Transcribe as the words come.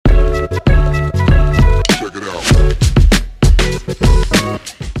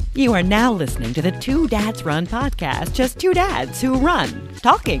You are now listening to the Two Dads Run podcast. Just two dads who run,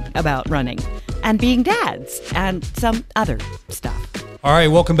 talking about running and being dads and some other stuff. All right,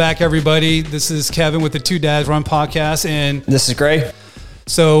 welcome back, everybody. This is Kevin with the Two Dads Run podcast, and this is Gray.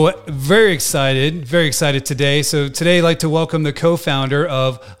 So very excited today. So today I'd like to welcome the co-founder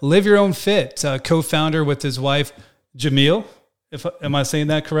of Live Your Own Fit, co-founder with his wife, Jamil. Am I saying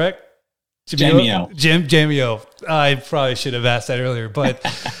that correct? Jamil. I probably should have asked that earlier, but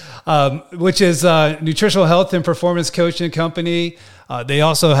which is nutritional health and performance coaching company. They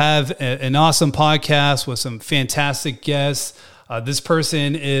also have an awesome podcast with some fantastic guests. This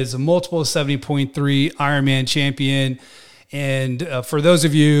person is a multiple 70.3 Ironman champion. And for those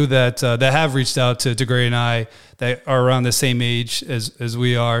of you that have reached out to Gray and I that are around the same age as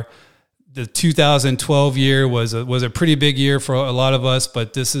we are, the 2012 year was a pretty big year for a lot of us,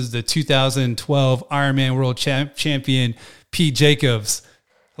 but this is the 2012 Ironman World Champion, Pete Jacobs.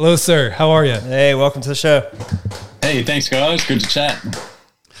 Hello, sir. How are you? Hey, welcome to the show. Hey, thanks, guys. Good to chat.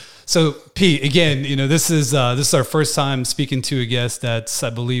 So, Pete, again, this is our first time speaking to a guest that's, I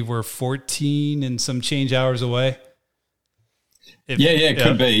believe, we're 14 and some change hours away. Could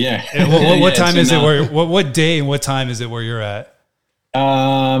be, yeah. What time is it? What day and what time is it where you're at?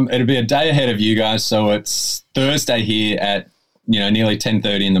 It'll be a day ahead of you guys, so it's Thursday here at nearly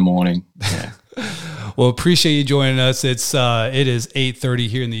 10:30 in the morning. Yeah. Well, appreciate you joining us. It is 8:30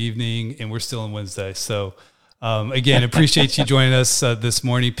 here in the evening, and we're still on Wednesday. So, again, appreciate you joining us this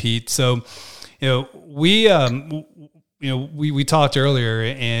morning, Pete. So, we talked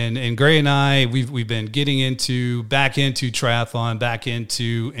earlier, and Gray and I we've been getting back into triathlon, back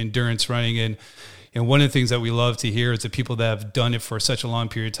into endurance running, and one of the things that we love to hear is the people that have done it for such a long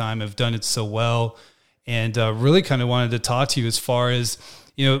period of time, have done it so well, and really kind of wanted to talk to you as far as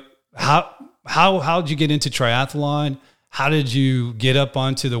how did you get into triathlon? How did you get up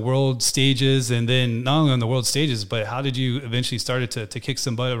onto the world stages, and then not only on the world stages, but how did you eventually start to kick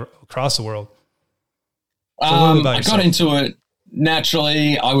some butt across the world? So I got into it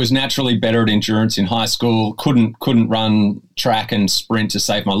naturally. I was naturally better at endurance in high school. Couldn't run track and sprint to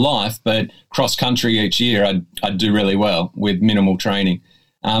save my life, but cross country each year I'd do really well with minimal training.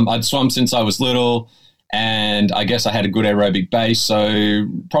 I'd swum since I was little, and I guess I had a good aerobic base. So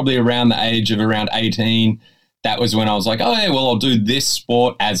probably around the age of around 18, that was when I was like, oh, yeah, well, I'll do this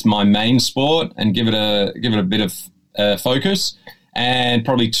sport as my main sport and give it a bit of focus. And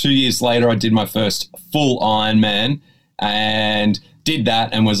probably 2 years later, I did my first full Ironman and did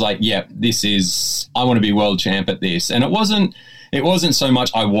that and was like, yeah, I want to be world champ at this. And it wasn't so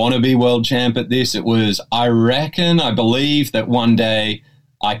much I want to be world champ at this. It was, I believe that one day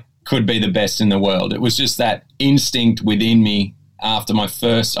I could be the best in the world. It was just that instinct within me after my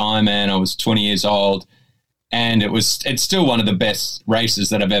first Ironman. I was 20 years old, and it's still one of the best races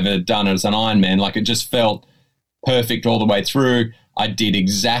that I've ever done as an Ironman. Like, it just felt perfect all the way through. I did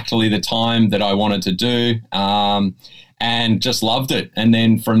exactly the time that I wanted to do, and just loved it. And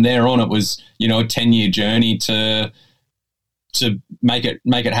then from there on, it was, a 10-year journey to make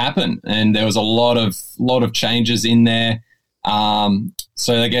it happen. And there was a lot of changes in there.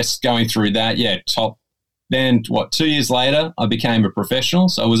 So I guess going through that, then 2 years later, I became a professional.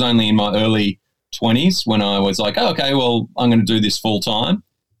 So I was only in my early 20s when I was like, oh, okay, well, I'm going to do this full time.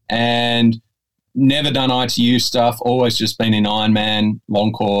 And never done ITU stuff, always just been in Ironman,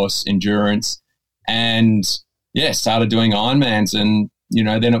 long course, endurance, and started doing Ironmans. And,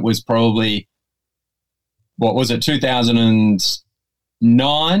 then it was probably,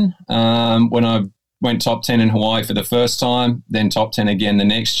 2009 when I went top 10 in Hawaii for the first time, then top 10 again the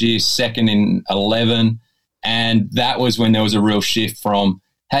next year, second in 11. And that was when there was a real shift from,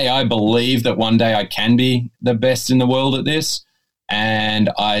 hey, I believe that one day I can be the best in the world at this.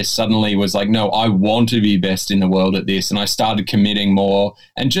 And I suddenly was like, no, I want to be best in the world at this. And I started committing more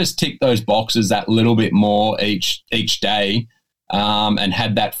and just tick those boxes that little bit more each day, and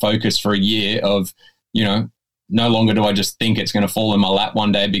had that focus for a year of, no longer do I just think it's going to fall in my lap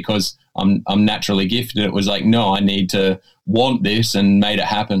one day because I'm naturally gifted. It was like, no, I need to want this, and made it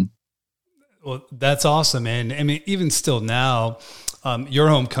happen. Well, that's awesome. And I mean, even still now, your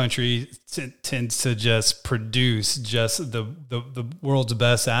home country tends to just produce just the world's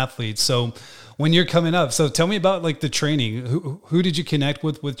best athletes. So when you're coming up, so tell me about like the training. Who did you connect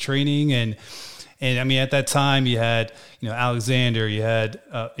with training? And I mean, at that time you had, Alexander, you had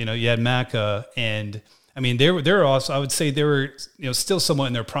Macca, and I mean, they were also, I would say they were, still somewhat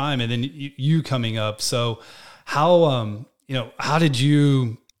in their prime, and then you coming up. So how did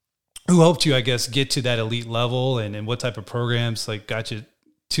you, who helped you, I guess, get to that elite level, and what type of programs got you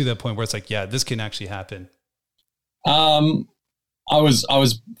to that point where it's like, yeah, this can actually happen? I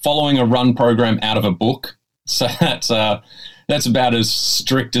was following a run program out of a book. So that's about as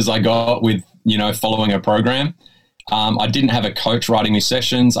strict as I got with, following a program. I didn't have a coach writing me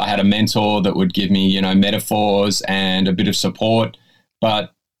sessions. I had a mentor that would give me, metaphors and a bit of support.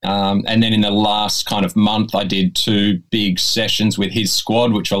 But and then in the last kind of month, I did 2 big sessions with his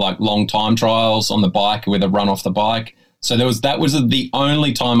squad, which were like long time trials on the bike with a run off the bike. So that was the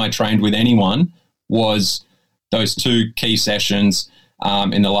only time I trained with anyone, was those 2 key sessions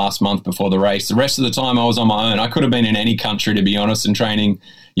in the last month before the race. The rest of the time I was on my own. I could have been in any country, to be honest, and training,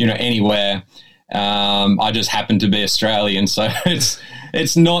 anywhere. I just happened to be Australian. So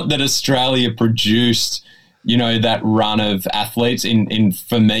it's not that Australia produced, that run of athletes in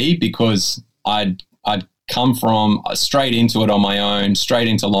for me, because I'd come from straight into it on my own, straight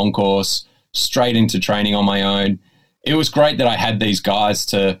into long course, straight into training on my own. It was great that I had these guys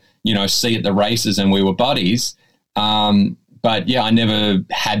to, see at the races, and we were buddies. But yeah, I never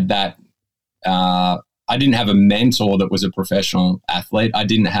had that. I didn't have a mentor that was a professional athlete. I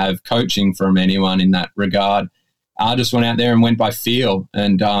didn't have coaching from anyone in that regard. I just went out there and went by feel,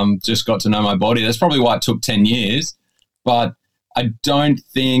 and just got to know my body. That's probably why it took 10 years, but I don't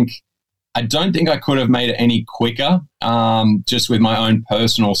think I could have made it any quicker, just with my own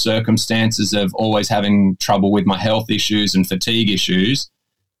personal circumstances of always having trouble with my health issues and fatigue issues.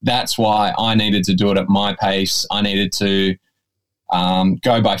 That's why I needed to do it at my pace. I needed to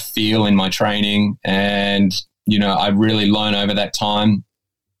go by feel in my training, and, I really learned over that time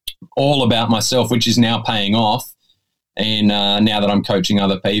all about myself, which is now paying off. And now that I'm coaching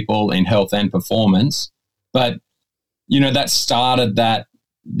other people in health and performance. But, that started that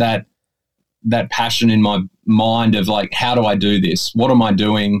passion in my mind of like, how do I do this? What am I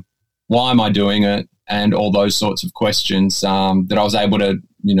doing? Why am I doing it? And all those sorts of questions that I was able to,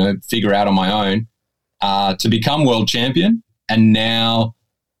 figure out on my own to become world champion. And now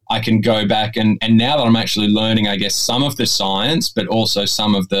I can go back and now that I'm actually learning, I guess, some of the science, but also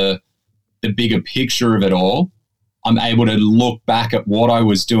some of the bigger picture of it all, I'm able to look back at what I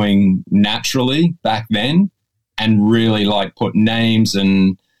was doing naturally back then and really like put names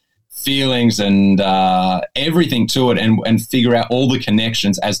and feelings and everything to it, and figure out all the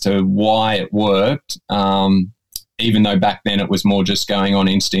connections as to why it worked, even though back then it was more just going on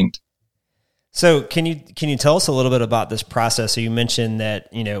instinct. So can you tell us a little bit about this process? So you mentioned that,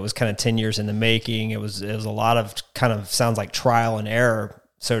 it was kind of 10 years in the making. It was a lot of kind of sounds like trial and error,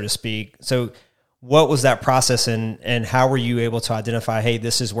 so to speak. So what was that process, and how were you able to identify, hey,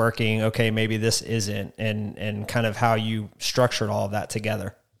 this is working, okay, maybe this isn't, and kind of how you structured all of that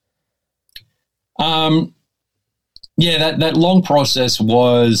together? Yeah, that long process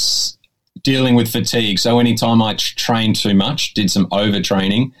was dealing with fatigue. So anytime I trained too much, did some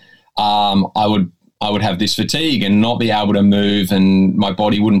overtraining, I would have this fatigue and not be able to move, and my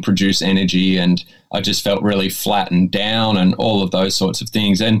body wouldn't produce energy, and I just felt really flattened down and all of those sorts of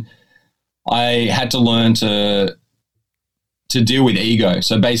things. And I had to learn to deal with ego.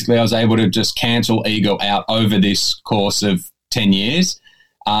 So basically I was able to just cancel ego out over this course of 10 years.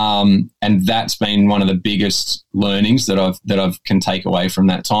 And that's been one of the biggest learnings that I've can take away from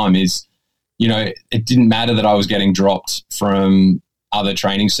that time is, it didn't matter that I was getting dropped from other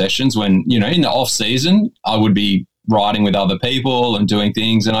training sessions when, in the off season, I would be riding with other people and doing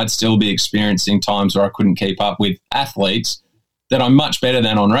things, and I'd still be experiencing times where I couldn't keep up with athletes that I'm much better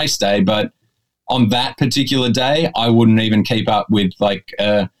than on race day. But on that particular day, I wouldn't even keep up with like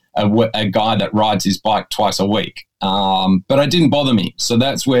a guy that rides his bike twice a week. But it didn't bother me. So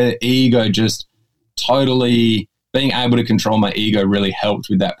that's where ego, just totally being able to control my ego, really helped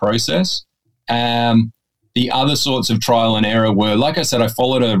with that process. The other sorts of trial and error were, like I said, I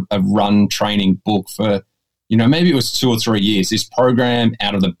followed a run training book for, maybe it was 2 or 3 years, this program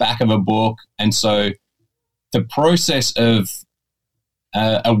out of the back of a book. And so the process of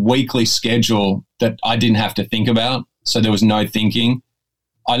a weekly schedule that I didn't have to think about, so there was no thinking.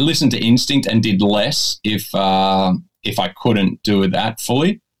 I listened to instinct and did less if I couldn't do that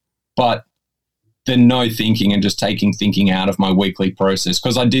fully, but then no thinking and just taking thinking out of my weekly process,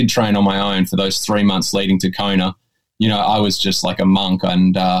 because I did train on my own for those 3 months leading to Kona. I was just like a monk,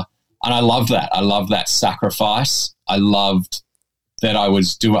 and I love that. I love that sacrifice. I loved that I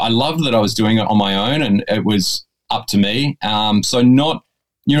was doing it on my own, and it was up to me. So not,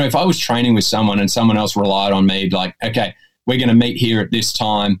 if I was training with someone and someone else relied on me, like, okay, we're going to meet here at this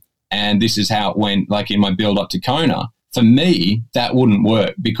time, and this is how it went, like in my build up to Kona. For me, that wouldn't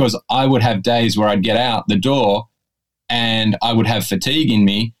work, because I would have days where I'd get out the door and I would have fatigue in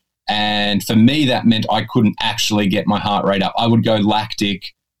me. And for me, that meant I couldn't actually get my heart rate up. I would go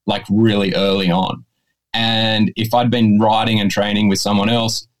lactic like really early on. And if I'd been riding and training with someone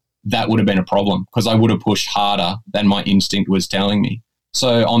else, that would have been a problem because I would have pushed harder than my instinct was telling me.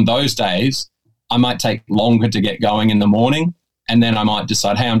 So on those days, I might take longer to get going in the morning, and then I might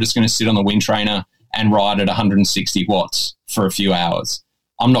decide, hey, I'm just going to sit on the wind trainer and ride at 160 watts for a few hours.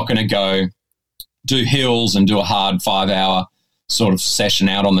 I'm not going to go do hills and do a hard 5-hour sort of session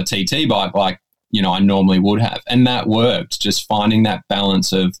out on the TT bike like, I normally would have. And that worked, just finding that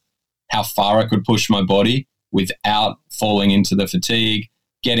balance of how far I could push my body without falling into the fatigue,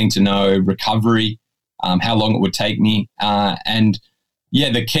 getting to know recovery, how long it would take me. And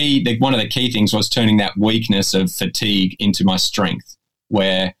one of the key things was turning that weakness of fatigue into my strength,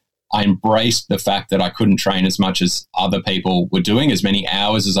 where I embraced the fact that I couldn't train as much as other people were doing, as many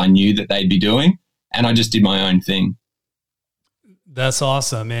hours as I knew that they'd be doing. And I just did my own thing. That's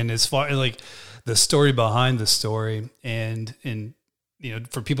awesome. And as far like the story behind the story and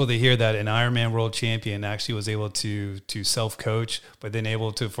for people to hear that an Ironman world champion actually was able to self-coach, but then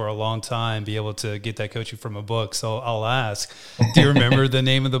able to, for a long time, be able to get that coaching from a book. So I'll ask, do you remember the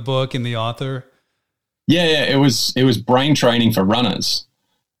name of the book and the author? Yeah. It was Brain Training for Runners.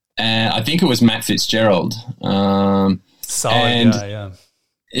 And I think it was Matt Fitzgerald. Solid guy, yeah.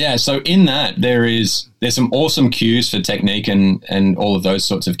 Yeah, so in that there's some awesome cues for technique and all of those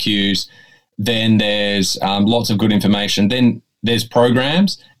sorts of cues. Then there's lots of good information. Then there's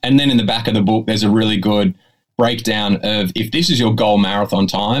programs. And then in the back of the book, there's a really good breakdown of if this is your goal marathon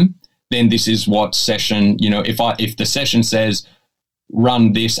time, then this is what session, if the session says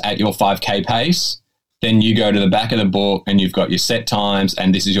run this at your 5K pace, then you go to the back of the book and you've got your set times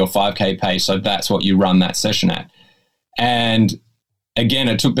and this is your 5K pace. So that's what you run that session at. And again,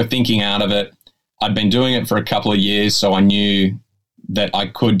 it took the thinking out of it. I'd been doing it for a couple of years, so I knew that I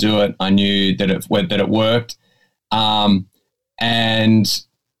could do it. I knew that it worked. And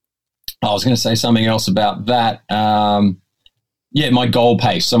I was going to say something else about that. My goal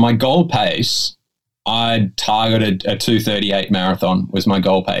pace. So my goal pace, I targeted a 2:38 marathon was my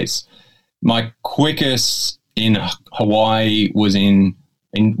goal pace. My quickest in Hawaii was in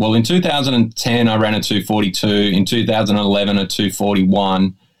 2010, I ran a 2:42. In 2011, a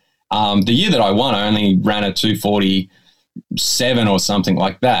 2:41. The year that I won, I only ran a 2:47 or something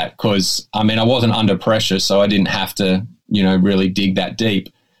like that because, I wasn't under pressure, so I didn't have to, really dig that deep.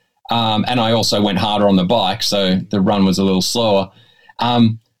 And I also went harder on the bike, so the run was a little slower.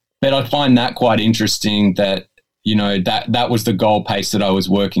 But I find that quite interesting that, that was the goal pace that I was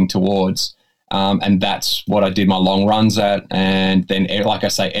working towards. And that's what I did my long runs at. And then, like I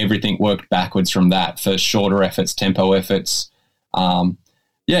say, everything worked backwards from that for shorter efforts, tempo efforts. And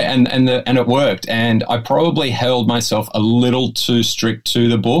it worked. And I probably held myself a little too strict to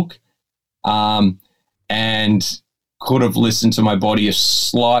the book, and could have listened to my body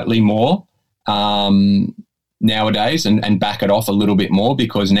slightly more nowadays and back it off a little bit more,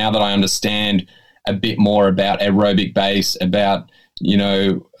 because now that I understand a bit more about aerobic base, about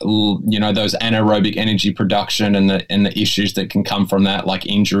those anaerobic energy production and the issues that can come from that, like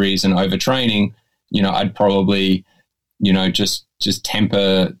injuries and overtraining, I'd probably, just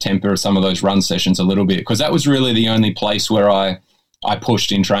temper some of those run sessions a little bit, because that was really the only place where I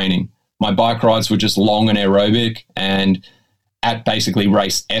pushed in training. My bike rides were just long and aerobic and at basically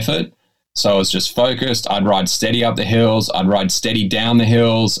race effort. So I was just focused. I'd ride steady up the hills. I'd ride steady down the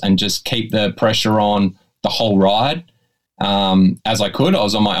hills and just keep the pressure on the whole ride. As I could. I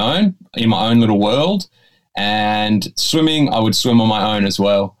was on my own, in my own little world. And swimming, I would swim on my own as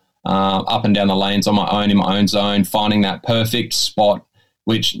well, up and down the lanes on my own, in my own zone, finding that perfect spot,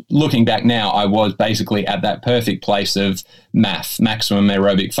 which, looking back now, I was basically at that perfect place of maximum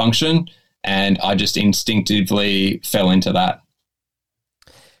aerobic function, and I just instinctively fell into that.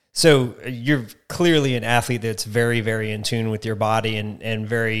 So you're clearly an athlete that's very, very in tune with your body and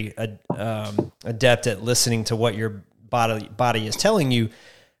very adept at listening to what your body is telling you.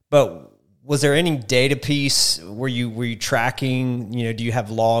 But was there any data piece were you tracking, do you have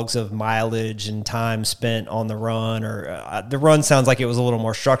logs of mileage and time spent on the run, or the run sounds like it was a little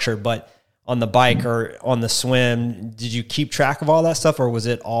more structured, but on the bike or on the swim, did you keep track of all that stuff, or was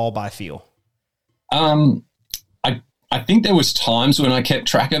it all by feel? I think there was times when I kept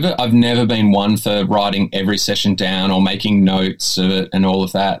track of it. I've never been one for writing every session down or making notes of it and all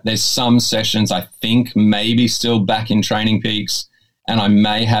of that. There's some sessions I think maybe still back in Training Peaks, and I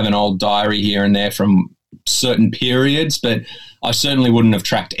may have an old diary here and there from certain periods, but I certainly wouldn't have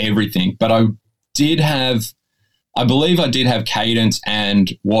tracked everything. But I believe I did have cadence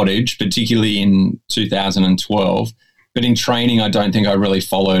and wattage, particularly in 2012. But in training, I don't think I really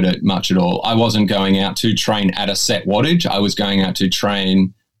followed it much at all. I wasn't going out to train at a set wattage. I was going out to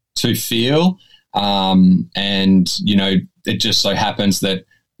train to feel. And, you know, it just so happens that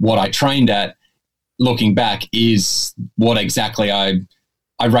what I trained at, looking back, is what exactly I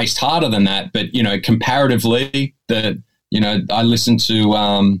raced harder than that. But, you know, comparatively, I listened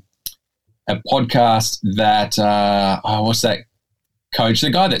to a podcast that, what's that coach?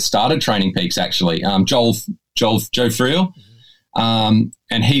 The guy that started Training Peaks, actually, Joe Friel.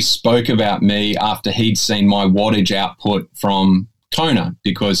 And he spoke about me after he'd seen my wattage output from Kona,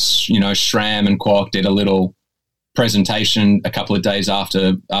 because, you know, Schramm and Kwok did a little presentation a couple of days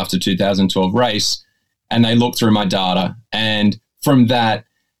after 2012 race, and they looked through my data, and from that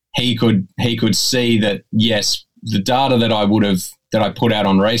he could see that, yes, the data that I put out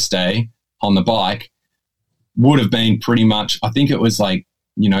on race day on the bike would have been pretty much, I think it was like,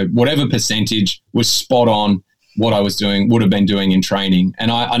 you know, whatever percentage was spot on what I would have been doing in training,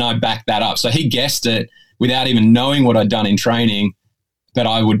 and I backed that up. So he guessed it without even knowing what I'd done in training, but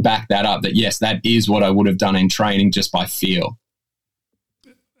I would back that up, that yes, that is what I would have done in training just by feel.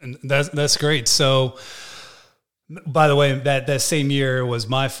 And that's great. So, by the way, that same year was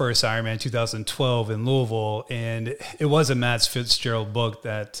my first Ironman, 2012 in Louisville, and it was a Matt Fitzgerald book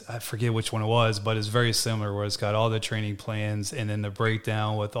that I forget which one it was, but it's very similar, where it's got all the training plans and then the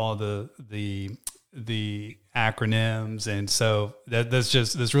breakdown with all the acronyms, and so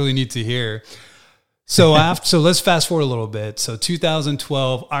that's really neat to hear. So let's fast forward a little bit. So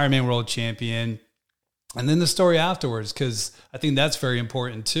 2012 Ironman World Champion, and then the story afterwards, because I think that's very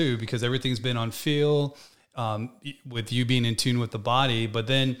important too, because everything's been on feel, with you being in tune with the body, but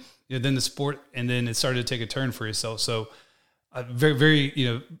then, you know, then the sport, and then it started to take a turn for yourself. So very, very, you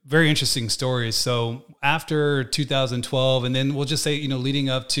know, very interesting stories. So after 2012, and then we'll just say, you know, leading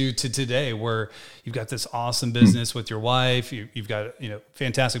up to today, where you've got this awesome business with your wife, you've got, you know,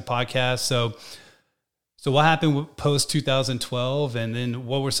 fantastic podcast. So what happened post 2012, and then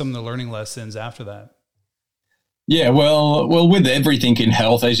what were some of the learning lessons after that? Yeah, well, with everything in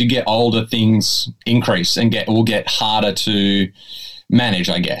health, as you get older, things increase and will get harder to manage,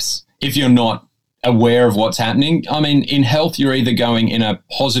 I guess, if you're not aware of what's happening. I mean, in health, you're either going in a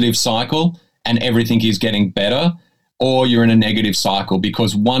positive cycle and everything is getting better, or you're in a negative cycle,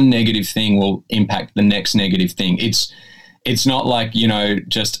 because one negative thing will impact the next negative thing. It's not like, you know,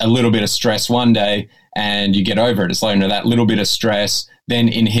 just a little bit of stress one day and you get over it. It's like, you know, that little bit of stress then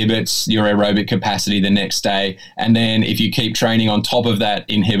inhibits your aerobic capacity the next day. And then if you keep training on top of that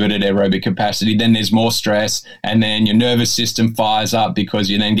inhibited aerobic capacity, then there's more stress, and then your nervous system fires up because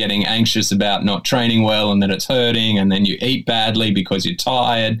you're then getting anxious about not training well and that it's hurting, and then you eat badly because you're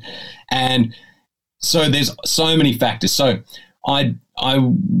tired. And so there's so many factors. So I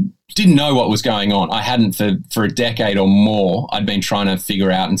didn't know what was going on. I hadn't for a decade or more. I'd been trying to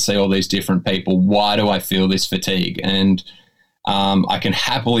figure out and see all these different people. Why do I feel this fatigue? And I can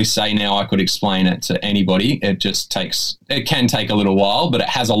happily say now I could explain it to anybody. It can take a little while, but it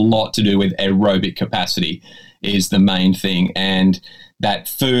has a lot to do with aerobic capacity is the main thing. And that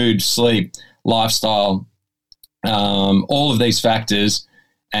food, sleep, lifestyle, all of these factors,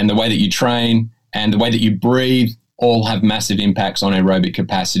 and the way that you train and the way that you breathe, all have massive impacts on aerobic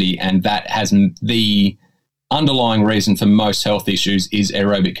capacity. And that has the underlying reason for most health issues is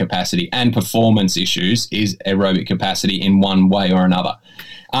aerobic capacity, and performance issues is aerobic capacity in one way or another.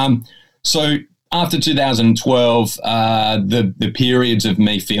 So after 2012, the periods of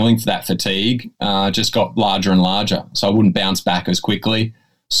me feeling for that fatigue just got larger and larger. So I wouldn't bounce back as quickly.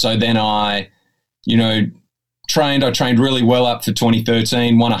 So then I trained really well up for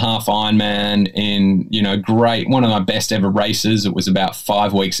 2013, won a half Ironman in, great, one of my best ever races. It was about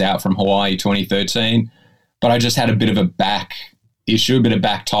 5 weeks out from Hawaii 2013. But I just had a bit of a back issue, a bit of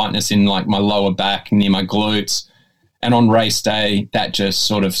back tightness in like my lower back near my glutes. And on race day, that just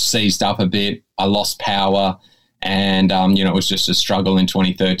sort of seized up a bit. I lost power, and, it was just a struggle in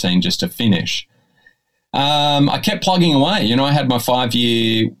 2013 just to finish. I kept plugging away. I had my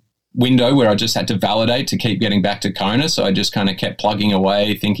 5-year window where I just had to validate to keep getting back to Kona. So I just kind of kept plugging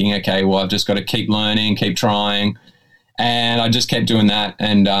away, thinking, okay, well, I've just got to keep learning, keep trying. And I just kept doing that.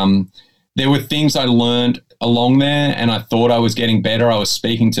 And there were things I learned along there, and I thought I was getting better. I was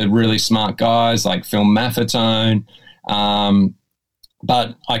speaking to really smart guys like Phil Maffetone,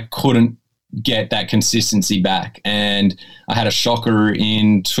 but I couldn't get that consistency back. And I had a shocker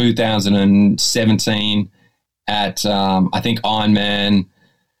in 2017 at, I think, Ironman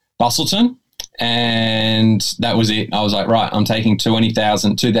Busselton, and that was it. I was like, right, I'm taking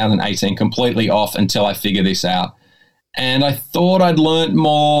 2018 completely off until I figure this out. And I thought I'd learned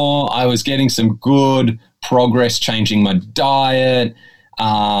more. I was getting some good progress, changing my diet.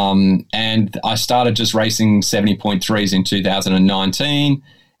 And I started just racing 70.3s in 2019.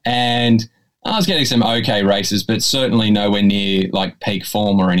 And I was getting some okay races, but certainly nowhere near like peak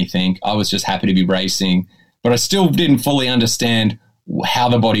form or anything. I was just happy to be racing, but I still didn't fully understand how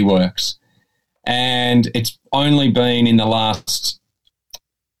the body works. And it's only been in the last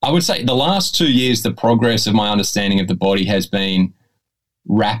 2 years, the progress of my understanding of the body has been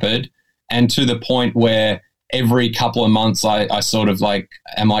rapid, and to the point where every couple of months I sort of like,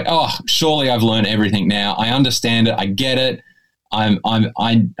 am like, oh, surely I've learned everything now. I understand it. I get it. I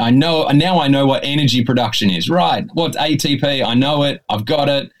know now. I know what energy production is. Right? What's ATP? I know it. I've got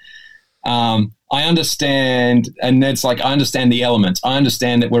it. I understand, and it's like I understand the elements. I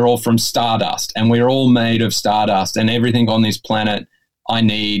understand that we're all from stardust, and we're all made of stardust, and everything on this planet I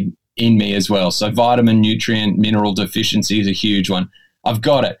need in me as well. So vitamin, nutrient, mineral deficiency is a huge one. I've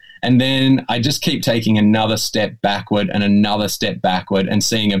got it. And then I just keep taking another step backward and another step backward and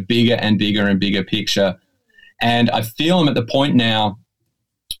seeing a bigger and bigger and bigger picture. And I feel I'm at the point now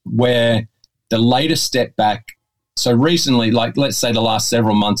where the latest step back, so recently, like let's say the last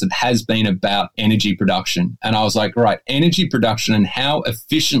several months, it has been about energy production. And I was like, right, energy production and how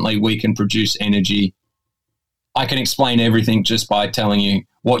efficiently we can produce energy. I can explain everything just by telling you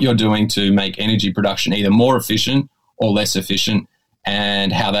what you're doing to make energy production either more efficient or less efficient,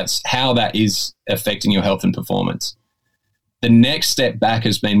 and how that is affecting your health and performance. The next step back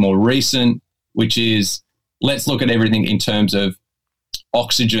has been more recent, which is let's look at everything in terms of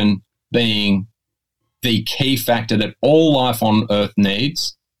oxygen being the key factor that all life on Earth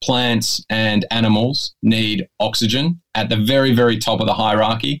needs. Plants and animals need oxygen at the very, very top of the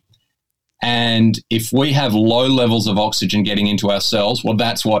hierarchy. And if we have low levels of oxygen getting into our cells, well,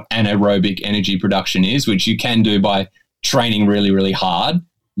 that's what anaerobic energy production is, which you can do by training really, really hard.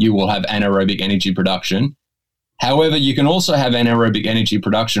 You will have anaerobic energy production. However, you can also have anaerobic energy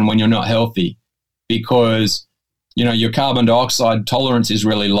production when you're not healthy, because, you know, your carbon dioxide tolerance is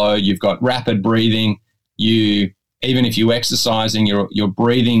really low. You've got rapid breathing. Even if you're exercising, your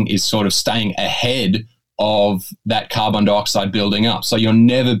breathing is sort of staying ahead of that carbon dioxide building up. So you're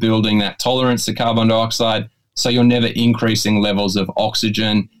never building that tolerance to carbon dioxide. So you're never increasing levels of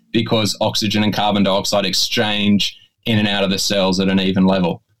oxygen, because oxygen and carbon dioxide exchange in and out of the cells at an even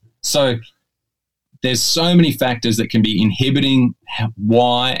level. So there's so many factors that can be inhibiting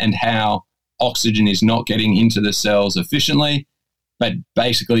why and how oxygen is not getting into the cells efficiently. But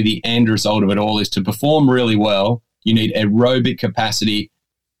basically the end result of it all is to perform really well, you need aerobic capacity.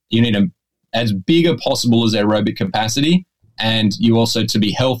 You need as big a possible as aerobic capacity. And you also, to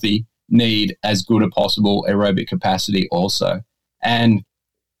be healthy, need as good a possible aerobic capacity also. And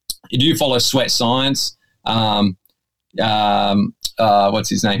you do follow Sweat Science. What's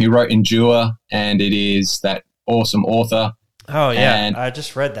his name? He wrote Endure, and it is that awesome author. Oh yeah, and I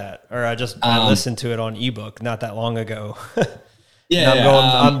just read that, or I listened to it on ebook not that long ago. Yeah,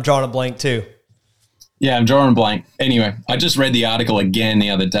 I'm drawing a blank too. Yeah, I'm drawing a blank. Anyway, I just read the article again the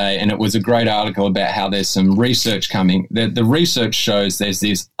other day, and it was a great article about how there's some research coming. The research shows there's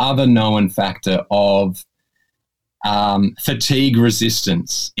this other known factor of fatigue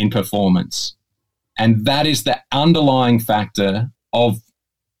resistance in performance. And that is the underlying factor of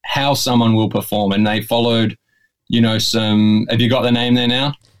how someone will perform. And they followed, have you got the name there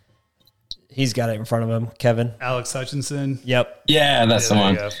now? He's got it in front of him, Kevin. Alex Hutchinson. Yep. Yeah, that's the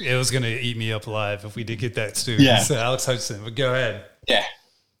one. It was going to eat me up alive if we did get that too. Yeah. So Alex Hutchinson, but go ahead. Yeah.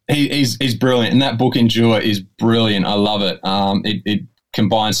 He's brilliant. And that book, Endure, is brilliant. I love it. It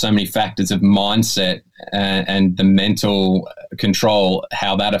combines so many factors of mindset and the mental control,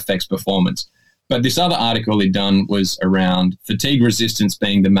 how that affects performance. But this other article he'd done was around fatigue resistance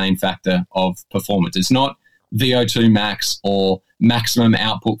being the main factor of performance. It's not VO2 max or maximum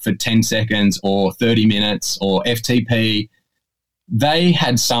output for 10 seconds or 30 minutes or FTP. They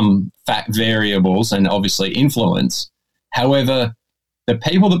had some variables and obviously influence. However, the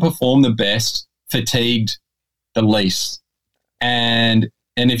people that perform the best fatigued the least. And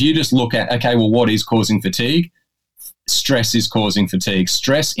if you just look at, okay, well, what is causing fatigue? Stress is causing fatigue.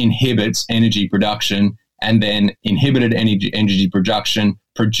 Stress inhibits energy production, and then inhibited energy production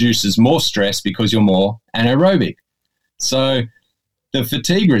produces more stress because you're more anaerobic. So the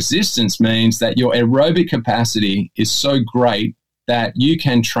fatigue resistance means that your aerobic capacity is so great that you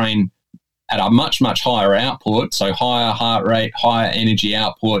can train at a much, much higher output, so higher heart rate, higher energy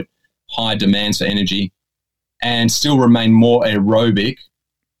output, higher demands for energy, and still remain more aerobic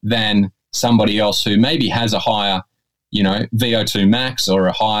than somebody else who maybe has a higher VO2 max or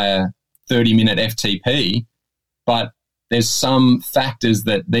a higher 30-minute FTP, but there's some factors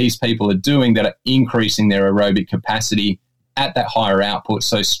that these people are doing that are increasing their aerobic capacity at that higher output,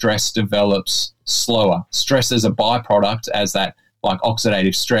 so stress develops slower. Stress as a byproduct, as that like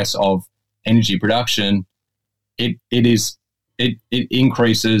oxidative stress of energy production, it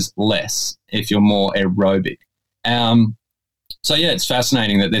increases less if you're more aerobic. So yeah, it's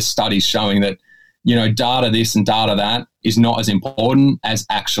fascinating that there's studies showing that, data this and data that is not as important as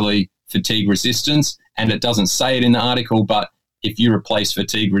actually fatigue resistance. And it doesn't say it in the article, but if you replace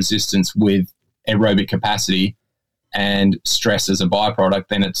fatigue resistance with aerobic capacity and stress as a byproduct,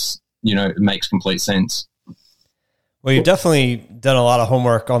 then it makes complete sense. Well, you've definitely done a lot of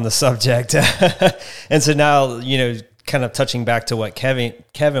homework on the subject. And so now, kind of touching back to what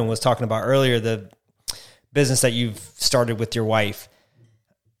Kevin was talking about earlier, the business that you've started with your wife,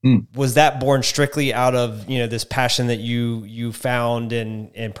 was that born strictly out of, this passion that you found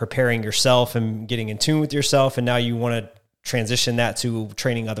in preparing yourself and getting in tune with yourself, and now you want to transition that to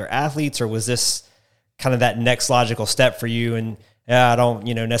training other athletes? Or was this kind of that next logical step for you? And I don't,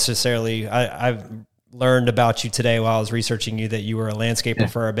 necessarily, I've learned about you today while I was researching you that you were a landscaper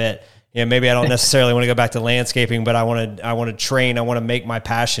for a bit. Maybe I don't necessarily want to go back to landscaping, but I want to train. I want to make my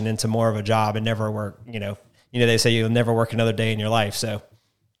passion into more of a job and never work, they say you'll never work another day in your life. So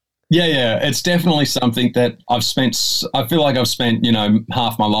yeah, it's definitely something that I feel like I've spent,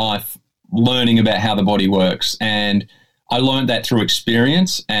 half my life learning about how the body works. And I learned that through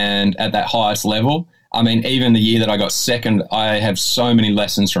experience and at that highest level. I mean, even the year that I got second, I have so many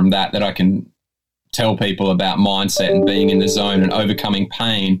lessons from that I can tell people about mindset and being in the zone and overcoming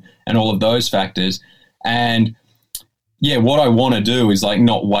pain and all of those factors. And yeah, what I want to do is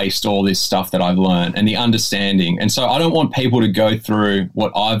not waste all this stuff that I've learned and the understanding. And so I don't want people to go through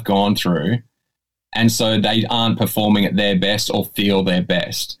what I've gone through and so they aren't performing at their best or feel their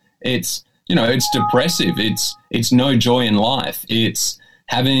best. It's, it's depressive. It's no joy in life. It's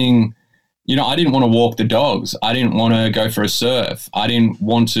having, I didn't want to walk the dogs. I didn't want to go for a surf. I didn't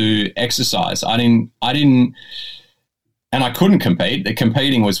want to exercise. I didn't, and I couldn't compete. The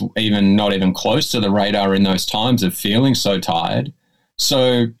competing was not even close to the radar in those times of feeling so tired.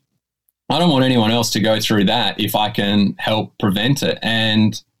 So I don't want anyone else to go through that if I can help prevent it.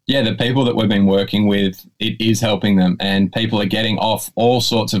 And yeah, the people that we've been working with, it is helping them, and people are getting off all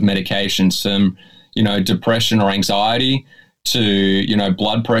sorts of medications from, depression or anxiety to,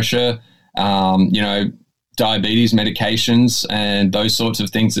 blood pressure, diabetes medications and those sorts of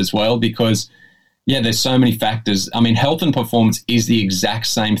things as well, because there's so many factors. I mean, health and performance is the exact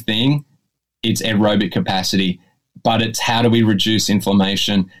same thing. It's aerobic capacity, but it's how do we reduce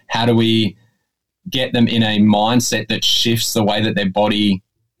inflammation? How do we get them in a mindset that shifts the way that their body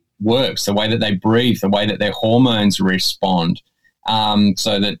works, the way that they breathe, the way that their hormones respond.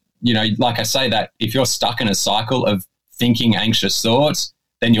 So that, like I say, that if you're stuck in a cycle of thinking anxious thoughts,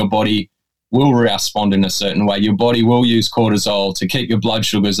 then your body will respond in a certain way. Your body will use cortisol to keep your blood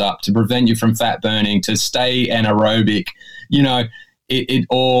sugars up, to prevent you from fat burning, to stay anaerobic. It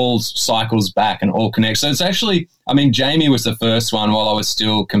all cycles back and all connects. So it's actually, Jamie was the first one while I was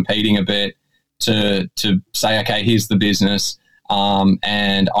still competing a bit to say, okay, here's the business,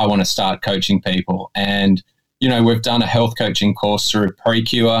 and I want to start coaching people. And, we've done a health coaching course through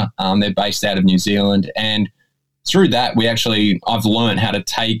Precure. They're based out of New Zealand. And through that, I've learned how to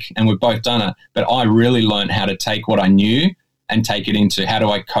take, and we've both done it, but I really learned how to take what I knew and take it into how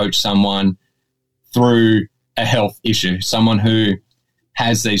do I coach someone through a health issue, someone who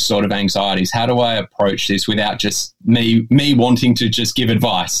has these sort of anxieties. How do I approach this without just me wanting to just give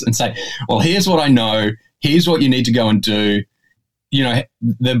advice and say, well, here's what I know, here's what you need to go and do.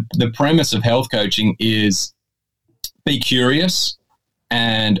 The premise of health coaching is be curious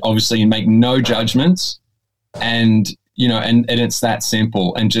and obviously make no judgments. And, and it's that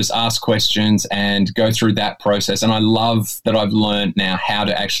simple, and just ask questions and go through that process. And I love that I've learned now how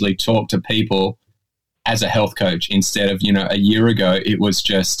to actually talk to people as a health coach instead of, a year ago, it was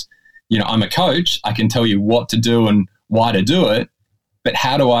just, I'm a coach. I can tell you what to do and why to do it, but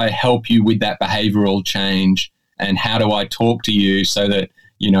how do I help you with that behavioral change? And how do I talk to you so that,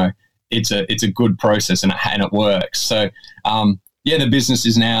 it's a good process and it works. So, the business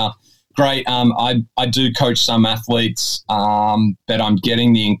is now great. I do coach some athletes, but I'm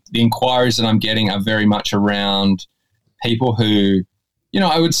getting the inquiries that I'm getting are very much around people who,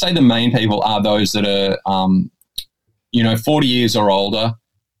 I would say the main people are those that are, 40 years or older,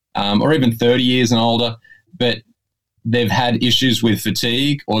 or even 30 years and older, but they've had issues with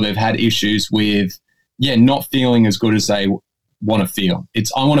fatigue, or they've had issues with, not feeling as good as they want to feel.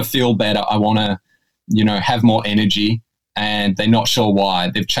 I want to feel better. I want to, have more energy. And they're not sure why.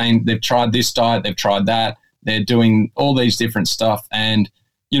 They've tried this diet, they've tried that, they're doing all these different stuff. And,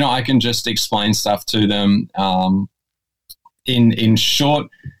 I can just explain stuff to them in short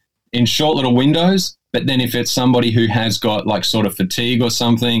little windows, But then if it's somebody who has got like sort of fatigue or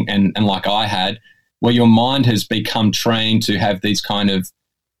something, and like I had, where your mind has become trained to have these kind of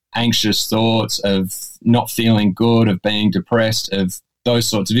anxious thoughts of not feeling good, of being depressed, of those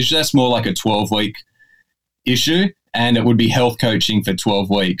sorts of issues, that's more like a 12-week issue, and it would be health coaching for 12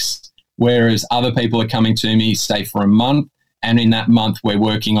 weeks. Whereas other people are coming to me, say, for a month, and in that month we're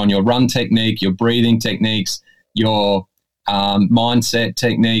working on your run technique, your breathing techniques, your mindset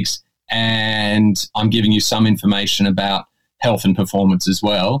techniques, and I'm giving you some information about health and performance as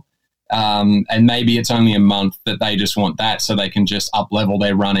well. And maybe it's only a month that they just want that so they can just up-level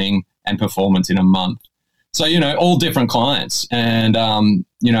their running and performance in a month. So, all different clients. And,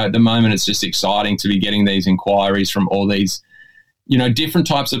 at the moment it's just exciting to be getting these inquiries from all these, different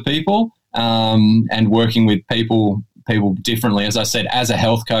types of people, and working with people differently. As I said, as a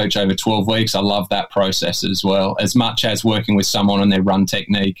health coach over 12 weeks, I love that process as well, as much as working with someone on their run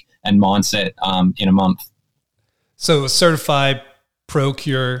technique and mindset in a month. So certified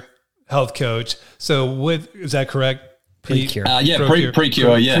ProCure health coach. So is that correct? PreCure.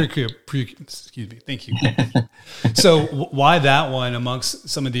 PreCure, yeah. PreCure, excuse me. Thank you. So why that one amongst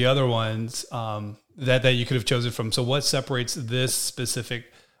some of the other ones that you could have chosen from? So what separates this specific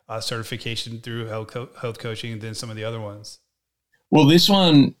certification through health coaching than some of the other ones? Well, this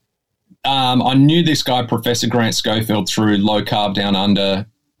one, I knew this guy, Professor Grant Schofield, through Low Carb Down Under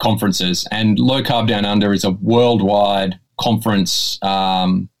conferences. And Low Carb Down Under is a worldwide conference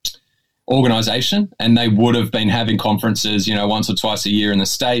organization, and they would have been having conferences, once or twice a year in the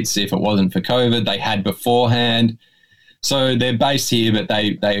States. If it wasn't for COVID, they had beforehand. So they're based here, but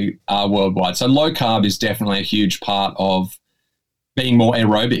they are worldwide. So low carb is definitely a huge part of being more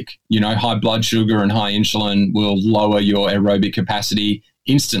aerobic. High blood sugar and high insulin will lower your aerobic capacity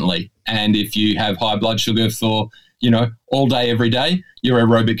instantly. And if you have high blood sugar for, all day, every day, your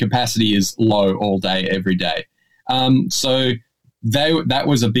aerobic capacity is low all day, every day. So that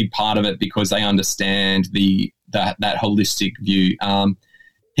was a big part of it, because they understand that holistic view.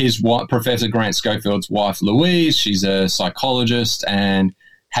 Professor Grant Schofield's wife, Louise, she's a psychologist and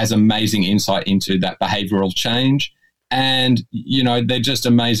has amazing insight into that behavioral change. And, they're just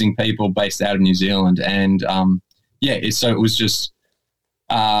amazing people based out of New Zealand. And, so it was just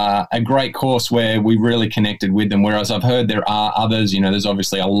a great course where we really connected with them. Whereas I've heard there are others, there's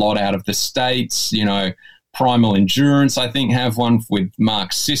obviously a lot out of the States, Primal Endurance, I think, have one with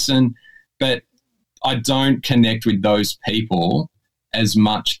Mark Sisson, but I don't connect with those people as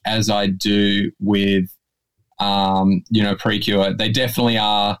much as I do with, PreCure. They definitely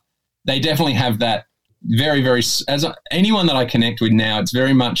have that very, very, anyone that I connect with now, it's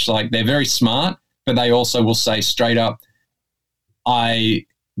very much like they're very smart, but they also will say straight up,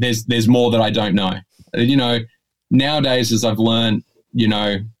 there's more that I don't know. Nowadays, as I've learned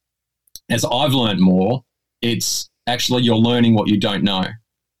more, it's actually you're learning what you don't know.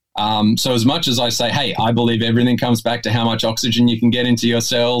 So as much as I say, hey, I believe everything comes back to how much oxygen you can get into your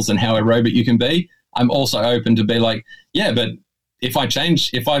cells and how aerobic you can be, I'm also open to be like, yeah, but if I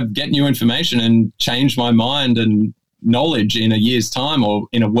get new information and change my mind and knowledge in a year's time or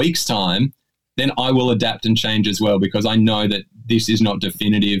in a week's time, then I will adapt and change as well, because I know that this is not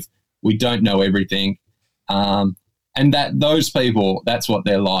definitive. We don't know everything. And that those people, that's what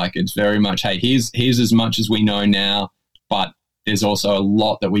they're like. It's very much, hey, here's as much as we know now, but there's also a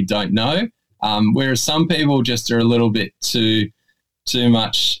lot that we don't know. Whereas some people just are a little bit too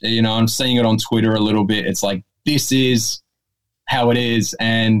much, I'm seeing it on Twitter a little bit. It's like, this is how it is.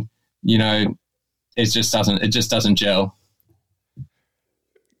 And, it just doesn't gel.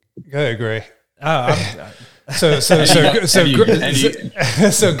 I agree. So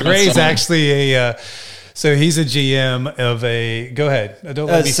Gray's actually so he's a GM of a. Go ahead. Don't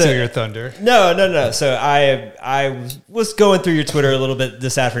let me steal your thunder. No. So I was going through your Twitter a little bit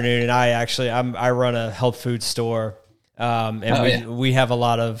this afternoon, and I run a health food store, and we have a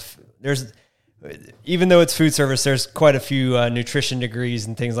lot of even though it's food service, there's quite a few nutrition degrees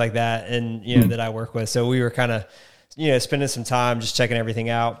and things like that, and that I work with. So we were kind of spending some time just checking everything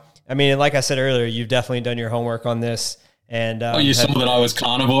out. I mean, like I said earlier, you've definitely done your homework on this. And you saw that I was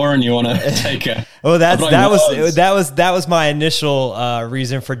carnivore, and you want to take a. Well, that was my initial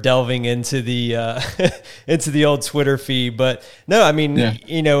reason for delving into the old Twitter feed. But no, I mean,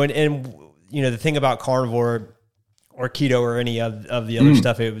 and the thing about carnivore or keto or any of the other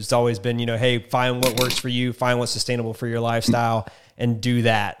stuff, it was always been, hey, find what works for you, find what's sustainable for your lifestyle, and do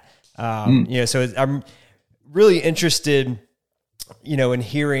that. So I'm really interested, in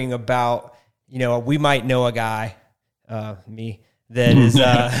hearing about, we might know a guy. Me, that is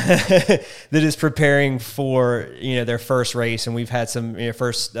that is preparing for their first race, and we've had some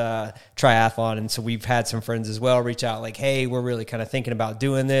first triathlon, and so we've had some friends as well reach out like, hey, we're really kind of thinking about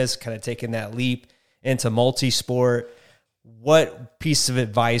doing this, kind of taking that leap into multi-sport. What piece of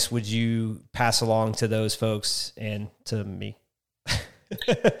advice would you pass along to those folks and to me?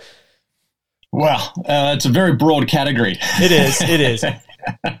 Well, it's a very broad category. It is.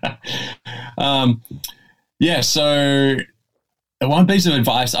 Yeah. So one piece of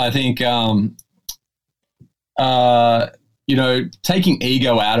advice, I think, taking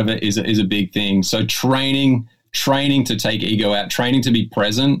ego out of it is a big thing. So training to take ego out, training to be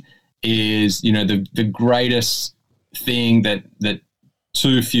present is, the greatest thing that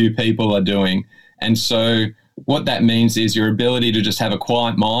too few people are doing. And so what that means is your ability to just have a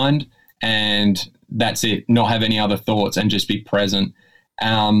quiet mind, and that's it, not have any other thoughts and just be present.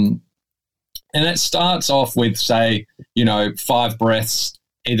 And that starts off with, say, 5 breaths,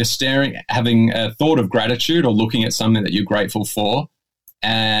 either having a thought of gratitude or looking at something that you're grateful for.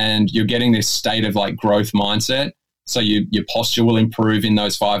 And you're getting this state of like growth mindset. So your posture will improve in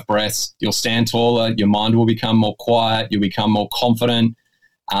those 5 breaths. You'll stand taller. Your mind will become more quiet. You'll become more confident.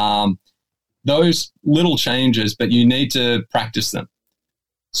 Those little changes, but you need to practice them.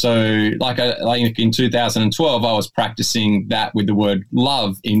 So like in 2012, I was practicing that with the word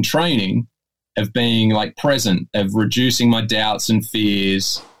love in training, of being like present, of reducing my doubts and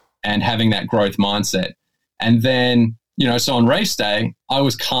fears and having that growth mindset. And then, so on race day, I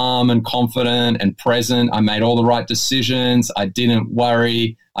was calm and confident and present. I made all the right decisions. I didn't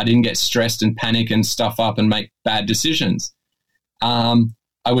worry. I didn't get stressed and panic and stuff up and make bad decisions.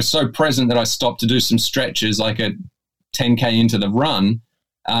 I was so present that I stopped to do some stretches, like a 10K into the run,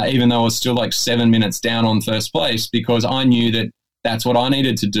 even though I was still like 7 minutes down on first place, because I knew that that's what I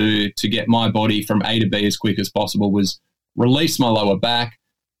needed to do to get my body from A to B as quick as possible, was release my lower back,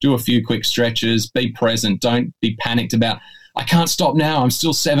 do a few quick stretches, be present. Don't be panicked about, I can't stop now. I'm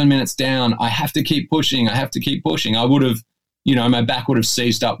still 7 minutes down. I have to keep pushing. I would have, my back would have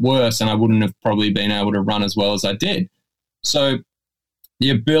seized up worse, and I wouldn't have probably been able to run as well as I did. So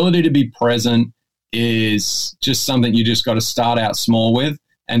the ability to be present is just something you just got to start out small with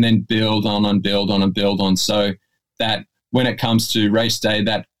and then build on and build on and build on, so that when it comes to race day,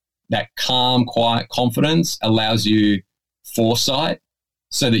 that calm, quiet confidence allows you foresight,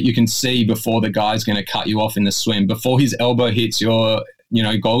 so that you can see before the guy's going to cut you off in the swim. Before his elbow hits your,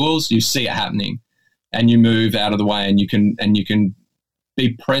 goggles, you see it happening, and you move out of the way, and you can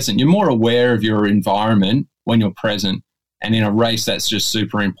be present. You're more aware of your environment when you're present. And in a race, that's just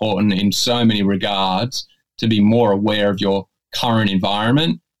super important in so many regards, to be more aware of your current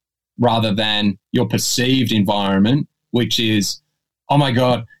environment rather than your perceived environment, which is, oh my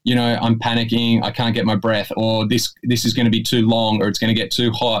God, I'm panicking, I can't get my breath, or this is going to be too long, or it's going to get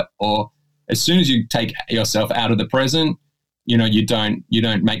too hot. Or as soon as you take yourself out of the present, you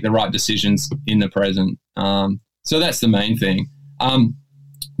don't make the right decisions in the present. So that's the main thing.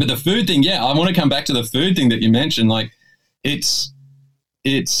 But the food thing, I want to come back to the food thing that you mentioned. Like, it's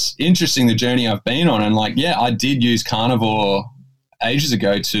interesting, the journey I've been on. And I did use carnivore ages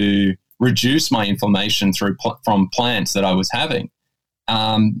ago to reduce my inflammation from plants that I was having.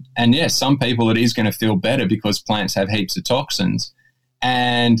 And some people, it is going to feel better because plants have heaps of toxins.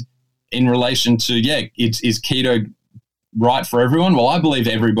 And in relation to, is keto right for everyone? Well, I believe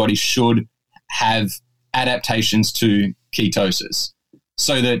everybody should have adaptations to ketosis,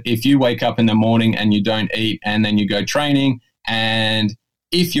 so that if you wake up in the morning and you don't eat and then you go training, and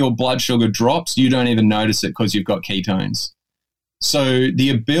if your blood sugar drops, you don't even notice it because you've got ketones. So the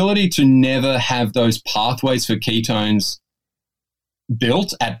ability to never have those pathways for ketones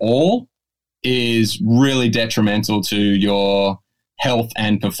built at all is really detrimental to your health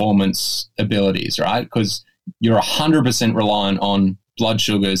and performance abilities, right? Because you're 100% reliant on blood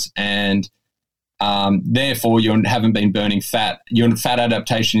sugars, and therefore you haven't been burning fat. Your fat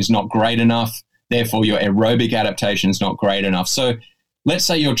adaptation is not great enough. Therefore, your aerobic adaptation is not great enough. So let's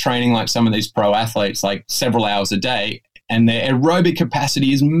say you're training like some of these pro athletes, like several hours a day, and their aerobic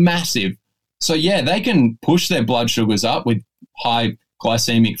capacity is massive. So they can push their blood sugars up with high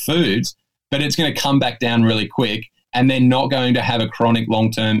glycemic foods, but it's going to come back down really quick, and they're not going to have a chronic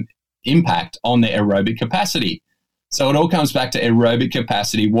long-term impact on their aerobic capacity. So it all comes back to aerobic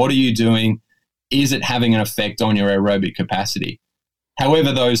capacity. What are you doing? Is it having an effect on your aerobic capacity?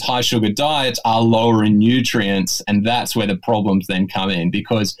 However, those high sugar diets are lower in nutrients, and that's where the problems then come in,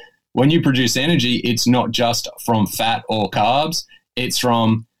 because when you produce energy, it's not just from fat or carbs, it's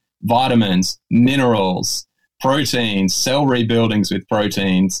from vitamins, minerals, proteins, cell rebuildings with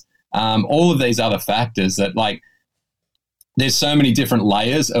proteins, all of these other factors that there's so many different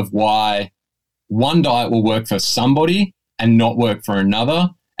layers of why one diet will work for somebody and not work for another,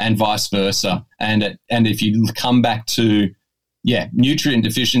 and vice versa. And if you come back to, nutrient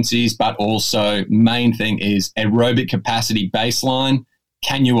deficiencies, but also main thing is aerobic capacity baseline.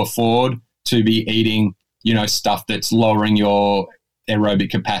 Can you afford to be eating, stuff that's lowering your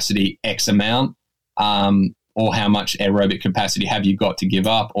aerobic capacity X amount? Or how much aerobic capacity have you got to give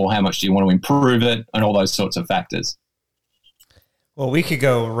up? Or how much do you want to improve it? And all those sorts of factors. Well, we could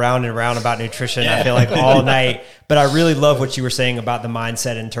go round and round about nutrition, I feel like, all night. But I really love what you were saying about the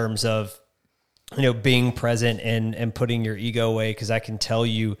mindset in terms of, being present and putting your ego away, because I can tell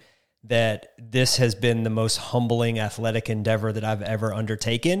you that this has been the most humbling athletic endeavor that I've ever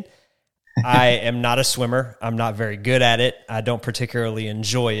undertaken. I am not a swimmer. I'm not very good at it. I don't particularly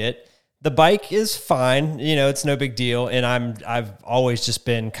enjoy it. The bike is fine. It's no big deal. And I've always just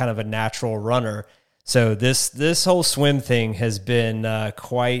been kind of a natural runner. So this whole swim thing has been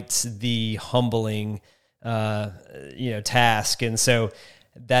quite the humbling, task. And so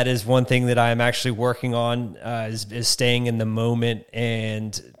that is one thing that I'm actually working on, is staying in the moment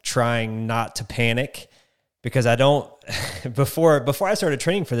and trying not to panic, because I don't, before I started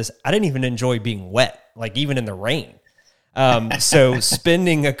training for this, I didn't even enjoy being wet, like even in the rain. So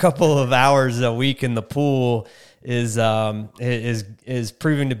spending a couple of hours a week in the pool is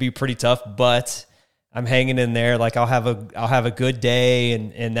proving to be pretty tough, but I'm hanging in there. Like I'll have a good day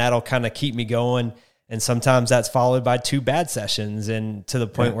and that'll kind of keep me going. And sometimes that's followed by 2 bad sessions, and to the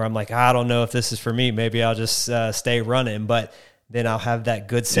point where I'm like, I don't know if this is for me. Maybe I'll just stay running, but then I'll have that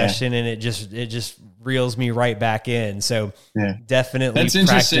good session and it just reels me right back in. So definitely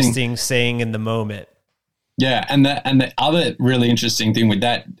practicing staying in the moment. Yeah. And the other really interesting thing with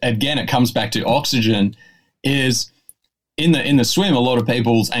that, again, it comes back to oxygen, is in the swim, a lot of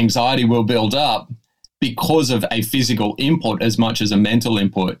people's anxiety will build up because of a physical input as much as a mental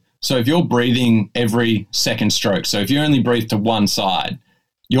input. So if you're breathing every second stroke, so if you only breathe to one side,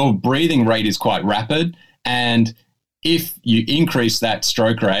 your breathing rate is quite rapid. And if you increase that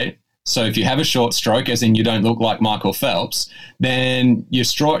stroke rate, so if you have a short stroke, as in you don't look like Michael Phelps, then your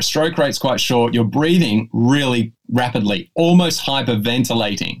stroke rate's quite short. You're breathing really rapidly, almost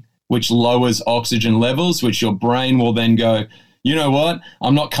hyperventilating, which lowers oxygen levels, which your brain will then go, you know what,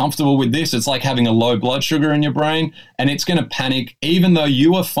 I'm not comfortable with this. It's like having a low blood sugar in your brain, and it's going to panic. Even though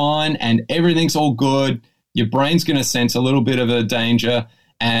you are fine and everything's all good, your brain's going to sense a little bit of a danger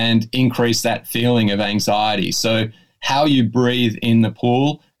and increase that feeling of anxiety. So how you breathe in the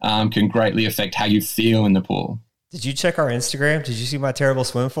pool can greatly affect how you feel in the pool. Did you check our Instagram? Did you see my terrible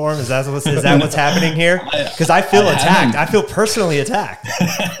swim form? Is that what's happening here? Because I feel attacked. I feel personally attacked.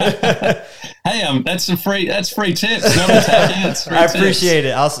 Hey, that's free tips. No attacking, it's free I appreciate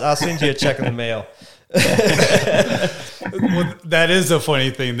it. I'll send you a check in the mail. Well, that is a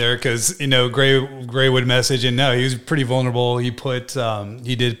funny thing there, because Gray would message, and no, he was pretty vulnerable. He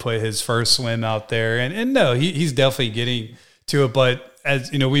did put his first swim out there, and no, he's definitely getting to it. But as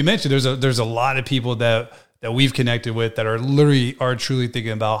we mentioned, there's a lot of people that we've connected with that are truly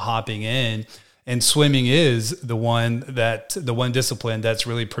thinking about hopping in, and swimming is the one discipline that's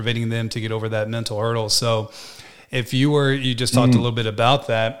really preventing them to get over that mental hurdle. So if you just talked a little bit about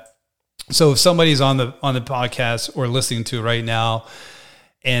that. So if somebody's on the podcast or listening to it right now,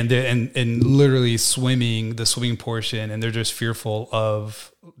 and literally swimming the swimming portion, and they're just fearful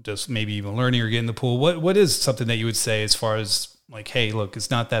of just maybe even learning or getting in the pool, what is something that you would say as far as like, hey, look,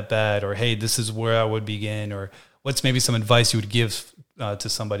 it's not that bad, or hey, this is where I would begin, or what's maybe some advice you would give to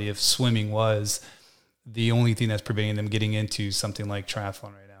somebody if swimming was the only thing that's preventing them getting into something like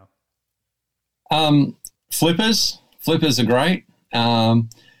triathlon right now? Flippers are great.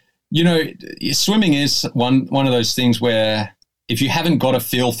 Swimming is one of those things where if you haven't got a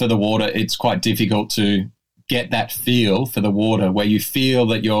feel for the water, it's quite difficult to get that feel for the water, where you feel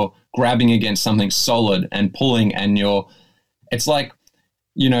that you're grabbing against something solid and pulling, and it's like,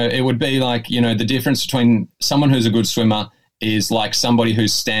 it would be like, the difference between someone who's a good swimmer is like somebody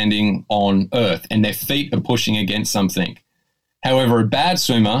who's standing on earth and their feet are pushing against something. However, a bad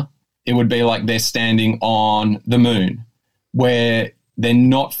swimmer, it would be like they're standing on the moon, where they're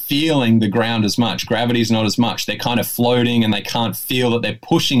not feeling the ground as much. Gravity's not as much. They're kind of floating and they can't feel that they're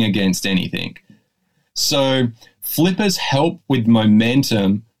pushing against anything. So flippers help with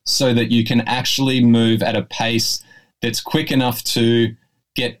momentum so that you can actually move at a pace that's quick enough to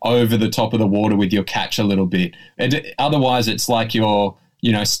get over the top of the water with your catch a little bit. Otherwise, it's like you're,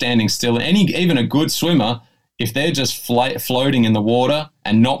 standing still. Even a good swimmer, if they're just floating in the water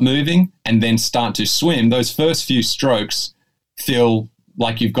and not moving and then start to swim, those first few strokes feel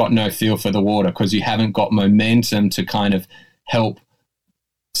like you've got no feel for the water because you haven't got momentum to kind of help.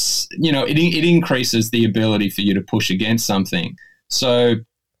 It increases the ability for you to push against something. So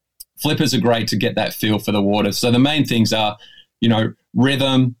flippers are great to get that feel for the water. So the main things are,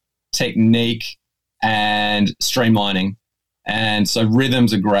 rhythm, technique, and streamlining. And so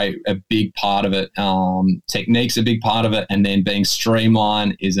rhythm's a big part of it. Technique's a big part of it. And then being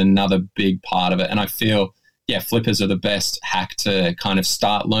streamlined is another big part of it. And I feel, flippers are the best hack to kind of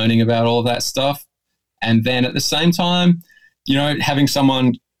start learning about all of that stuff. And then at the same time, having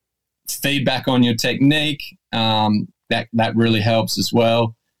someone feedback on your technique, that really helps as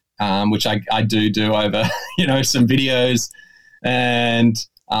well, which I do over, some videos. And,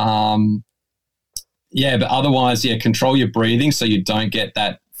 but otherwise, control your breathing so you don't get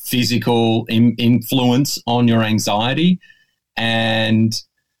that physical influence on your anxiety. And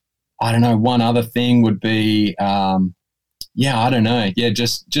I don't know, one other thing would be,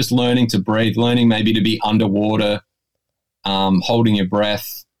 just learning to breathe, learning maybe to be underwater, holding your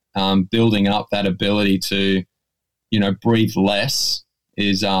breath, building up that ability to, breathe less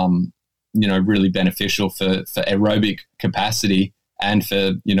is, really beneficial for aerobic capacity and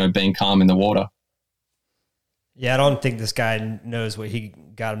for, being calm in the water. Yeah, I don't think this guy knows what he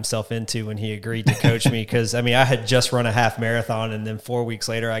got himself into when he agreed to coach me because, I had just run a half marathon and then 4 weeks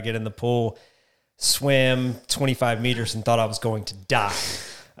later I get in the pool, swim 25 meters and thought I was going to die.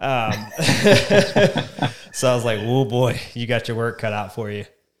 So I was like, oh boy, you got your work cut out for you.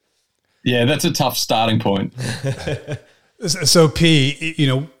 Yeah, that's a tough starting point. So P,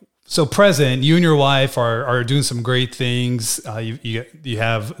 so present, you and your wife are doing some great things. You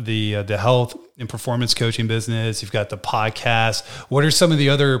have the health and performance coaching business. You've got the podcast. What are some of the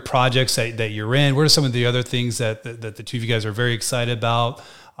other projects that you're in? What are some of the other things that the two of you guys are very excited about?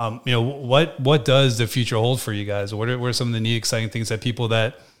 What does the future hold for you guys? What are some of the neat, exciting things that people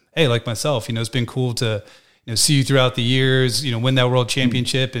that, hey, like myself, it's been cool to see you throughout the years, win that world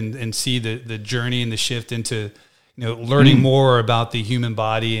championship and see the journey and the shift into learning more about the human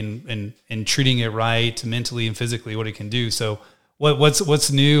body and treating it right mentally and physically, what it can do. So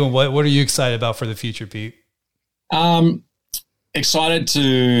what's new and what are you excited about for the future, Pete? Excited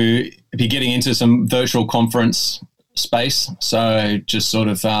to be getting into some virtual conference space. So just sort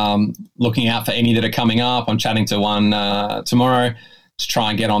of looking out for any that are coming up. I'm chatting to one tomorrow to try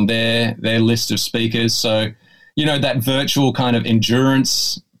and get on their list of speakers. So, that virtual kind of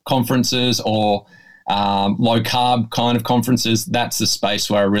endurance conferences or low carb kind of conferences, that's the space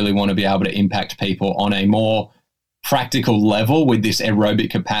where I really want to be able to impact people on a more practical level with this aerobic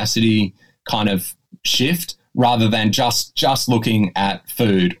capacity kind of shift rather than just looking at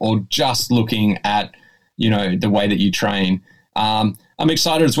food or just looking at, the way that you train. I'm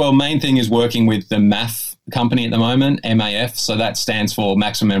excited as well. Main thing is working with the MAF company at the moment, MAF. So that stands for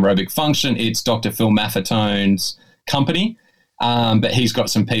Maximum Aerobic Function. It's Dr. Phil Maffetone's company. But he's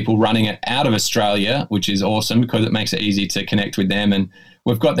got some people running it out of Australia, which is awesome because it makes it easy to connect with them. And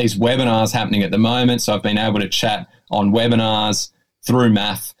we've got these webinars happening at the moment. So I've been able to chat on webinars through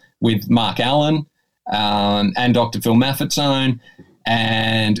MAF with Mark Allen and Dr. Phil Maffetone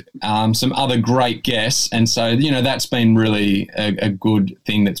and some other great guests. And so, that's been really a good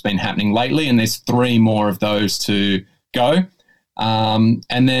thing that's been happening lately. And there's 3 more of those to go. And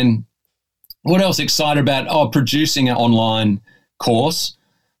then what else excited about? Producing an online course.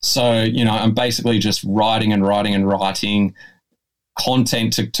 So, I'm basically just writing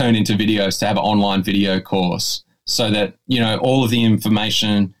content to turn into videos to have an online video course so that, all of the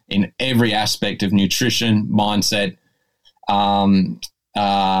information in every aspect of nutrition, mindset,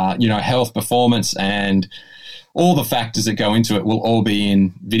 health, performance, and all the factors that go into it will all be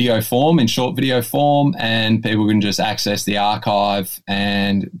in video form, in short video form, and people can just access the archive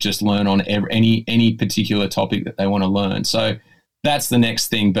and just learn on any particular topic that they want to learn. So that's the next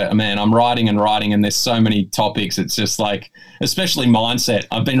thing. But man, I'm writing and there's so many topics. It's just like, especially mindset.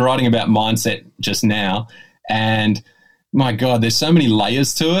 I've been writing about mindset just now, and my God, there's so many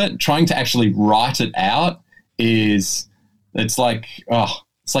layers to it. Trying to actually write it out it's like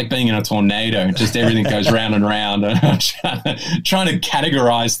being in a tornado. Just everything goes round and round. Trying to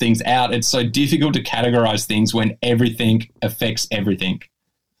categorize things out. It's so difficult to categorize things when everything affects everything.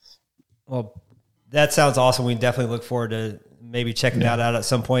 Well, that sounds awesome. We definitely look forward to maybe checking that out at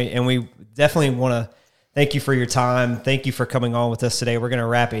some point. And we definitely want to thank you for your time. Thank you for coming on with us today. We're going to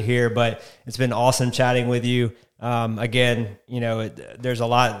wrap it here, but it's been awesome chatting with you. Again, there's a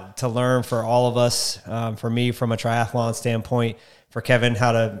lot to learn for all of us, for me from a triathlon standpoint, for Kevin,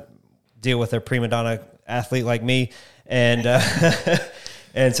 how to deal with a prima donna athlete like me. And,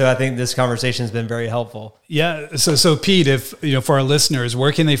 And so I think this conversation has been very helpful. Yeah. So Pete, if, for our listeners,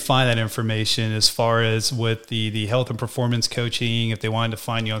 where can they find that information as far as with the health and performance coaching? If they wanted to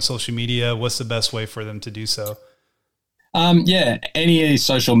find you on social media, what's the best way for them to do so? Any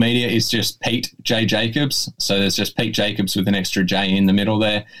social media is just Pete J. Jacobs. So there's just Pete Jacobs with an extra J in the middle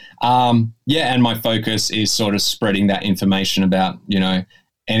there. And my focus is sort of spreading that information about,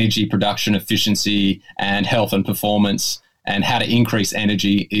 energy production, efficiency, and health and performance, and how to increase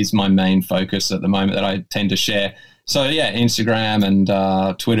energy is my main focus at the moment that I tend to share. So Instagram and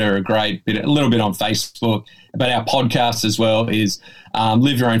Twitter are great, a little bit on Facebook. But our podcast as well is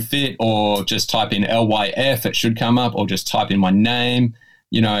Live Your Own Fit, or just type in LYF, it should come up, or just type in my name.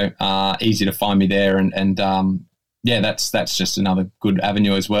 Easy to find me there, and that's just another good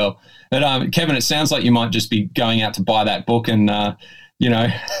avenue as well. But Kevin, it sounds like you might just be going out to buy that book, and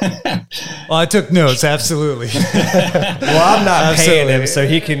Well, I took notes. Absolutely. Well, I'm not paying him, so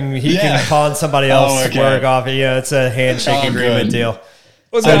he can pawn somebody else's work off. It's a handshake agreement deal.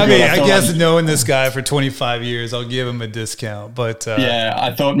 Well, I guess knowing this guy for 25 years, I'll give him a discount. But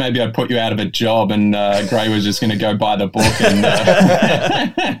I thought maybe I'd put you out of a job, and Gray was just going to go buy the book. And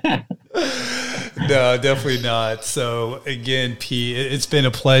No, definitely not. So again, Pete, it's been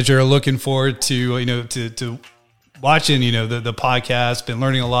a pleasure. Looking forward to to watching the podcast. Been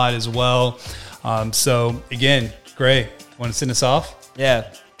learning a lot as well. So again, Gray, want to send us off?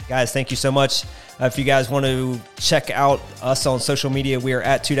 Yeah, guys, thank you so much. If you guys want to check out us on social media, we are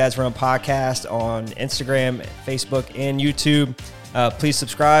at Two Dads Run Podcast on Instagram, Facebook, and YouTube. Please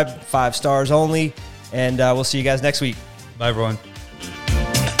subscribe, 5 stars only, and we'll see you guys next week. Bye, everyone.